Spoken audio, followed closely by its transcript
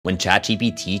When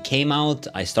ChatGPT came out,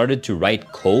 I started to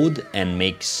write code and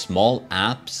make small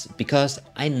apps because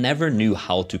I never knew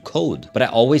how to code. But I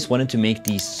always wanted to make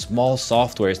these small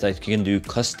softwares that can do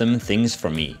custom things for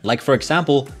me. Like for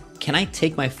example, can I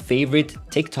take my favorite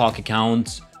TikTok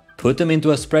accounts, put them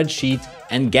into a spreadsheet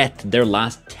and get their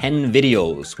last 10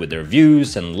 videos with their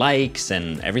views and likes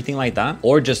and everything like that?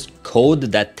 Or just code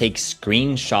that takes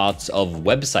screenshots of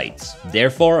websites.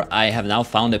 Therefore, I have now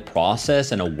found a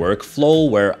process and a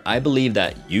workflow where I believe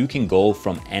that you can go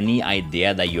from any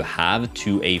idea that you have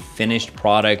to a finished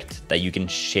product that you can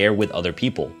share with other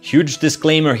people. Huge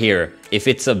disclaimer here, if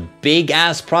it's a big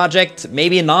ass project,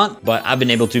 maybe not, but I've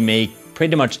been able to make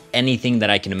pretty much anything that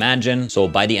I can imagine. So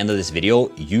by the end of this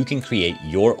video, you can create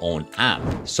your own app.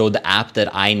 So the app that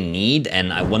I need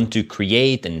and I want to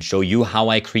create and show you how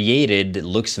I created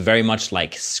looks very much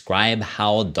like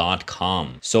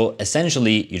scribehow.com. So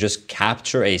essentially, you just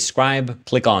capture a scribe,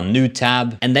 click on new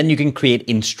tab, and then you can create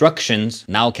instructions.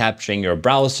 Now capturing your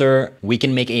browser, we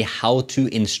can make a how-to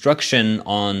instruction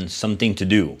on something to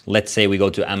do. Let's say we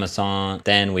go to Amazon,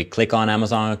 then we click on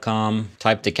Amazon.com,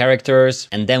 type the characters,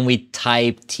 and then we type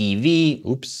TV.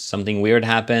 Oops, something weird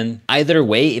happened. Either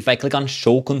way, if I click on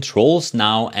show controls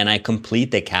now and I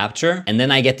complete the capture, and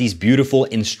then I get these beautiful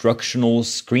instructional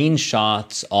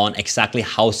screenshots on exactly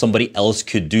how somebody else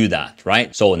could do that,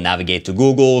 right? So navigate to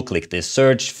Google, click this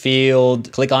search field,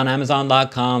 click on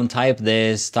Amazon.com, type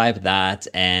this, type that,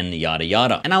 and yada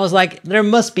yada. And I was like, there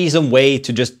must be some way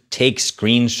to just take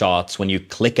screenshots when you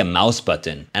click a mouse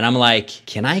button. And I'm like,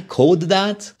 can I code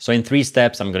that? So in 3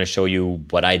 steps, I'm gonna show you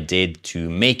what I did to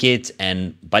make it.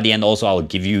 And by the end also, I'll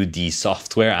give you the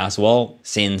software as well,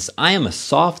 since I am a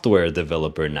software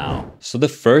developer now. So the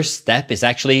first step is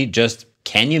actually just,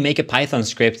 can you make a Python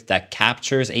script that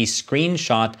captures a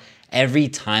screenshot every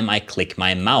time I click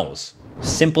my mouse?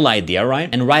 Simple idea, right?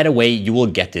 And right away, you will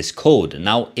get this code.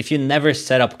 Now, if you never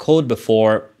set up code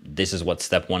before, this is what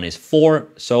step 1 is for.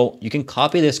 So you can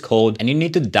copy this code and you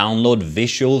need to download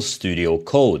Visual Studio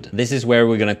Code. This is where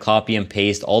we're gonna copy and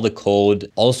paste all the code.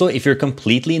 Also, if you're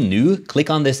completely new, click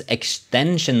on this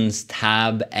extensions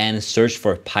tab and search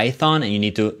for Python, and you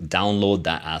need to download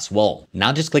that as well.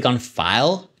 Now just click on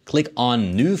File, click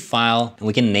on New File, and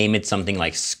we can name it something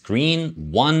like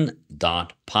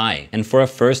screen1.py. And for a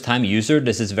first-time user,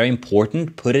 this is very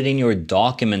important. Put it in your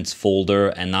documents folder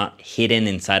and not hidden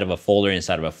inside of a folder,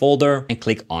 and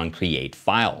click on Create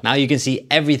File. Now you can see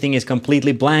everything is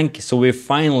completely blank, so we're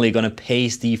finally gonna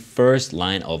paste the first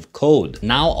line of code.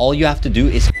 Now all you have to do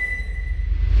is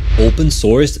open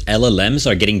source LLMs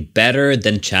are getting better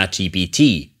than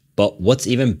ChatGPT. But what's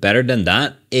even better than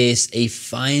that is a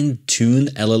Finetune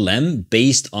LLM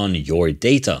based on your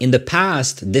data. In the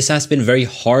past, this has been very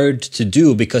hard to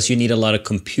do because you need a lot of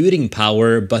computing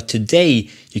power, but today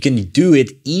you can do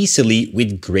it easily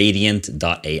with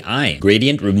Gradient.ai.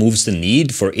 Gradient removes the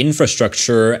need for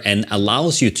infrastructure and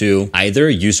allows you to either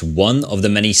use one of the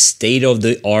many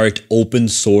state-of-the-art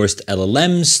open-sourced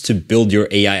LLMs to build your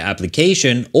AI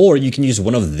application, or you can use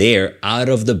one of their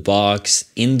out-of-the-box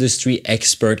industry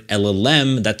expert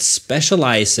LLM that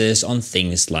specializes on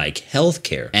things like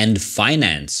healthcare and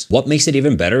finance. What makes it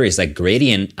even better is that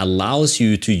Gradient allows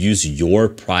you to use your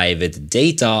private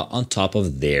data on top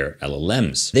of their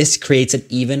LLMs. This creates an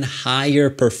even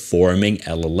higher performing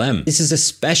LLM. This is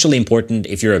especially important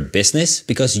if you're a business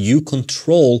because you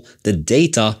control the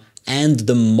data and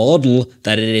the model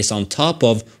that it is on top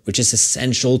of, which is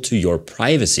essential to your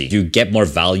privacy. You get more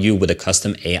value with a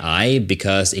custom AI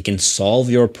because it can solve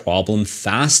your problem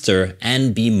faster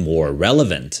and be more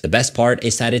relevant. The best part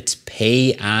is that it's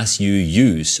pay as you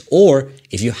use, or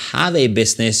if you have a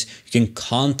business, you can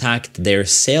contact their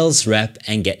sales rep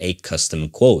and get a custom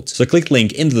quote. So click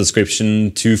link in the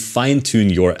description to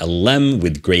fine-tune your LLM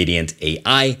with Gradient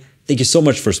AI. Thank you so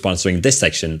much for sponsoring this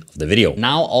section of the video.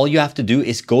 Now, all you have to do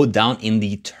is go down in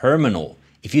the terminal.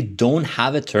 If you don't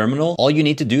have a terminal, all you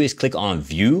need to do is click on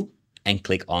View and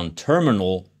click on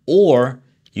Terminal, or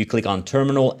you click on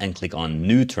Terminal and click on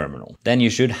New Terminal. Then you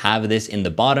should have this in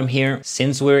the bottom here.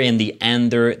 Since we're in the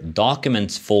Ender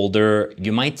Documents folder,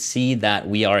 you might see that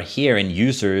we are here in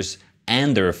Users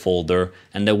Ender folder,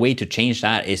 and the way to change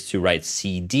that is to write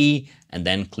CD and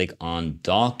then click on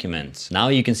Documents. Now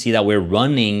you can see that we're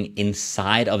running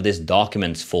inside of this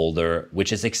Documents folder,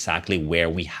 which is exactly where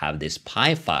we have this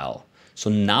Py file. So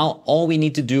now all we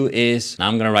need to do is, now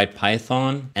I'm gonna write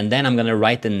Python, and then I'm gonna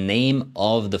write the name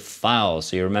of the file.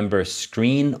 So you remember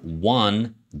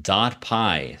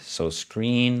screen1.py. So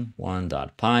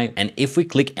screen1.py. And if we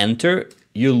click enter,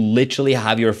 you literally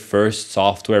have your first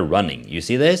software running. You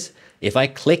see this? If I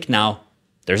click now,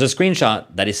 there's a screenshot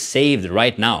that is saved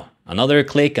right now. another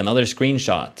click, another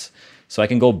screenshot. So I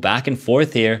can go back and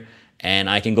forth here, and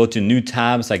I can go to new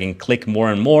tabs. I can click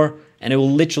more and more, and it will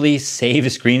literally save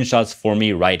screenshots for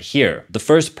me right here. The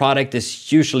first product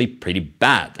is usually pretty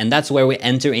bad, and that's where we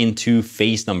enter into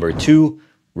phase number 2,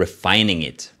 refining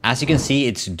it. As you can see,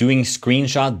 it's doing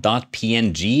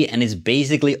screenshot.png and it's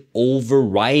basically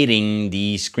overwriting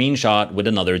the screenshot with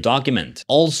another document.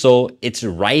 Also, it's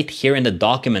right here in the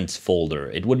documents folder.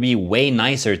 It would be way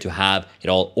nicer to have it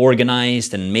all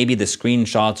organized and maybe the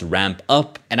screenshots ramp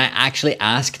up. And I actually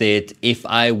asked it if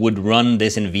I would run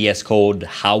this in VS Code,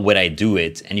 how would I do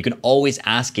it? And you can always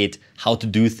ask it how to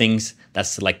do things.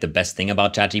 That's like the best thing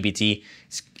about ChatGPT.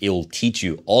 It'll teach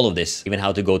you all of this, even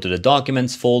how to go to the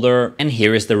documents folder. And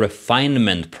here is the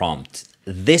refinement prompt.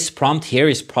 This prompt here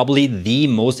is probably the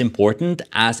most important,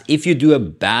 as if you do a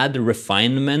bad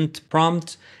refinement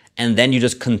prompt and then you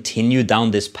just continue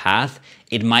down this path,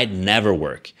 it might never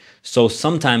work. So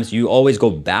sometimes you always go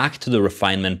back to the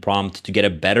refinement prompt to get a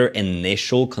better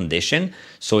initial condition,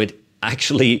 so it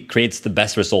actually creates the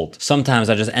best result. Sometimes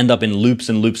I just end up in loops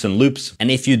and loops and loops.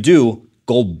 And if you do,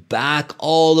 go back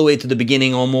all the way to the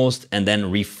beginning almost and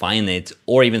then refine it,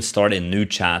 or even start a new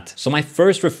chat. So my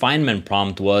first refinement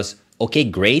prompt was, okay,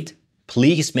 great,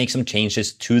 please make some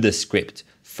changes to the script.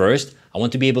 First, I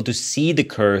want to be able to see the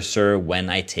cursor when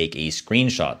I take a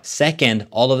screenshot. Second,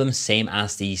 all of them same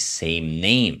as the same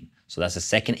name. So that's the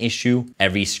second issue.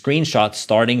 Every screenshot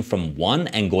starting from 1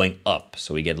 and going up.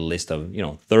 So we get a list of,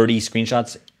 30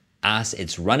 screenshots as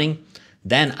it's running.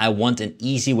 Then I want an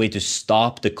easy way to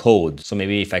stop the code. So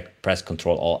maybe if I press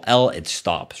Ctrl-Alt-L, it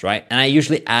stops, right? And I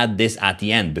usually add this at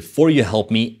the end. Before you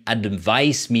help me,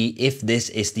 advise me if this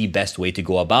is the best way to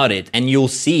go about it. And you'll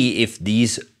see if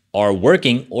these are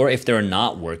working or if they're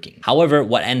not working. However,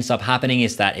 what ends up happening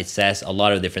is that it says a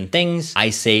lot of different things. I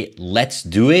say, let's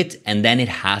do it, and then it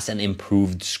has an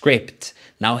improved script.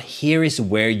 Now, here is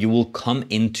where you will come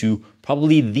into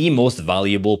probably the most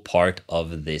valuable part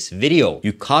of this video.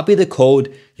 You copy the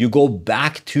code, you go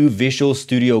back to Visual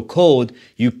Studio Code,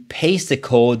 you paste the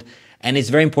code, and it's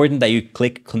very important that you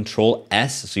click Ctrl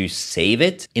S so you save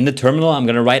it. In the terminal, I'm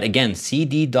gonna write again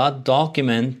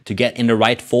cd.document to get in the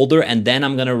right folder, and then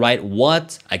I'm gonna write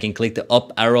what. I can click the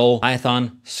up arrow,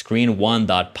 Python,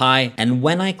 screen1.py, and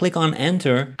when I click on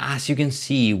enter, as you can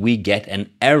see, we get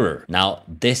an error. Now,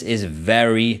 this is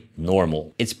very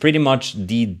normal. It's pretty much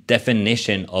the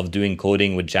definition of doing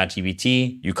coding with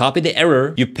ChatGPT. You copy the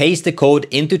error, you paste the code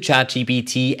into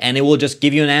ChatGPT, and it will just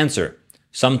give you an answer.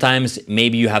 Sometimes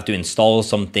maybe you have to install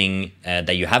something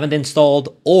that you haven't installed,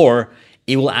 or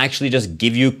it will actually just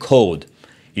give you code.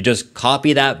 You just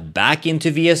copy that back into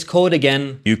VS Code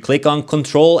again. You click on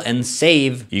Control and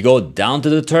save. You go down to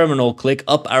the terminal, click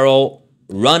up arrow,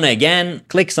 run again,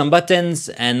 click some buttons,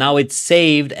 and now it's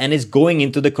saved and it's going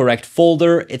into the correct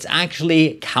folder. It's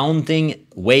actually counting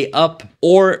way up,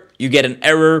 or you get an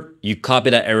error, you copy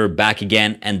that error back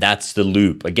again, and that's the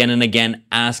loop. Again and again,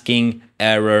 asking,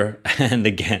 error, and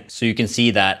again. So you can see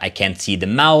that I can't see the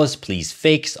mouse, please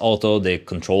fix. Also, the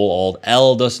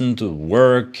Ctrl-Alt-L doesn't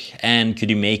work. And could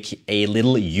you make a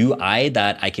little UI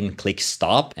that I can click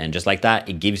stop? And just like that,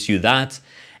 it gives you that.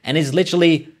 And it's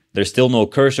literally, there's still no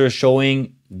cursor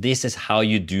showing. This is how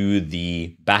you do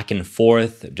the back and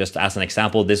forth. Just as an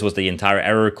example, this was the entire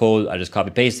error code. I just copy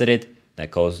pasted it.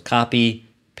 That goes copy,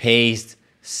 paste,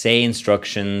 say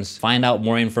instructions, find out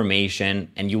more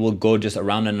information, and you will go just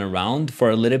around and around for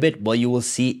a little bit while you will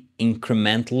see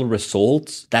incremental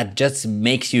results that just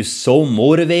makes you so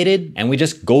motivated. And we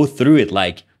just go through it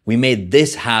like we made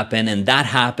this happen and that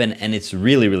happen, and it's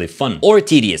really, really fun or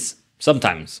tedious.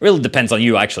 Sometimes. Really depends on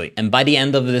you, actually. And by the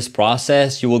end of this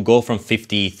process, you will go from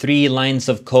 53 lines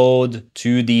of code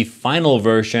to the final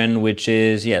version, which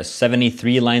is,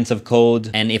 73 lines of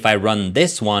code. And if I run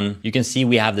this one, you can see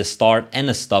we have the start and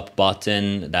a stop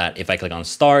button that if I click on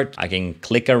start, I can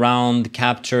click around,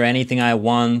 capture anything I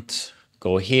want.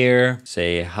 Go here,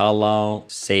 say hello,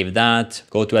 save that,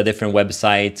 go to a different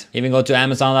website, even go to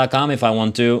Amazon.com if I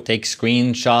want to, take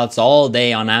screenshots all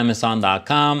day on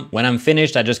Amazon.com. When I'm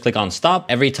finished, I just click on stop.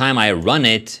 Every time I run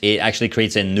it, it actually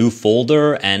creates a new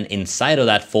folder, and inside of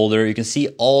that folder, you can see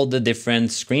all the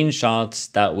different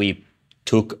screenshots that we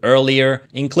took earlier,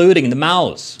 including the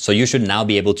mouse. So you should now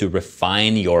be able to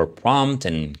refine your prompt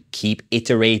and keep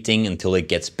iterating until it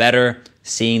gets better,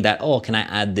 seeing that, oh, can I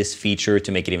add this feature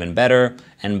to make it even better?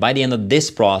 And by the end of this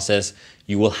process,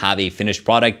 you will have a finished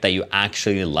product that you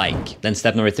actually like. Then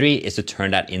step number 3 is to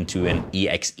turn that into an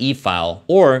exe file,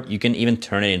 or you can even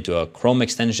turn it into a Chrome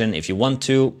extension if you want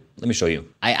to. Let me show you.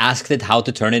 I asked it how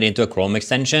to turn it into a Chrome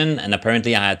extension, and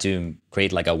apparently I had to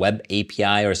create like a web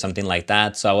API or something like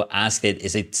that. So I asked it,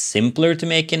 is it simpler to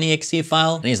make an exe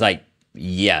file? And he's like,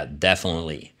 yeah,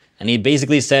 definitely. And he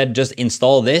basically said, just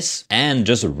install this and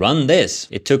just run this.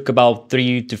 It took about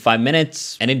 3 to 5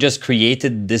 minutes, and it just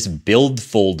created this build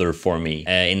folder for me.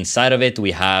 Inside of it,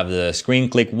 we have the screen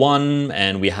click 1,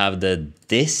 and we have the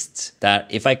dist that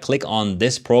if I click on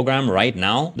this program right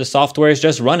now, the software is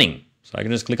just running. So I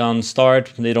can just click on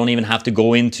start. They don't even have to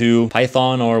go into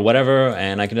Python or whatever.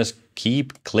 And I can just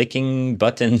keep clicking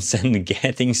buttons and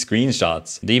getting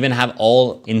screenshots. They even have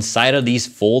all inside of these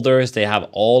folders. They have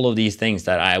all of these things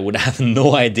that I would have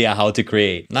no idea how to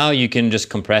create. Now you can just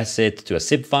compress it to a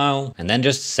zip file and then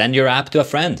just send your app to a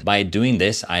friend. By doing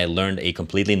this, I learned a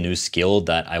completely new skill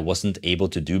that I wasn't able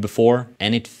to do before.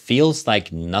 And it feels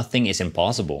like nothing is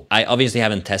impossible. I obviously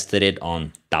haven't tested it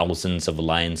on thousands of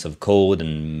lines of code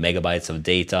and megabytes of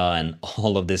data and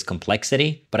all of this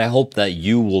complexity, but I hope that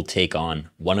you will take on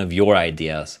one of your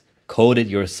ideas, code it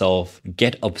yourself,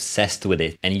 get obsessed with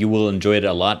it, and you will enjoy it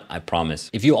a lot, I promise.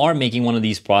 If you are making one of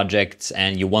these projects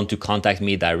and you want to contact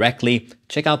me directly,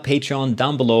 check out Patreon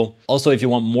down below. Also, if you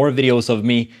want more videos of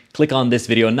me, click on this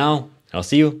video now, and I'll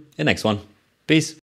see you in the next one. Peace.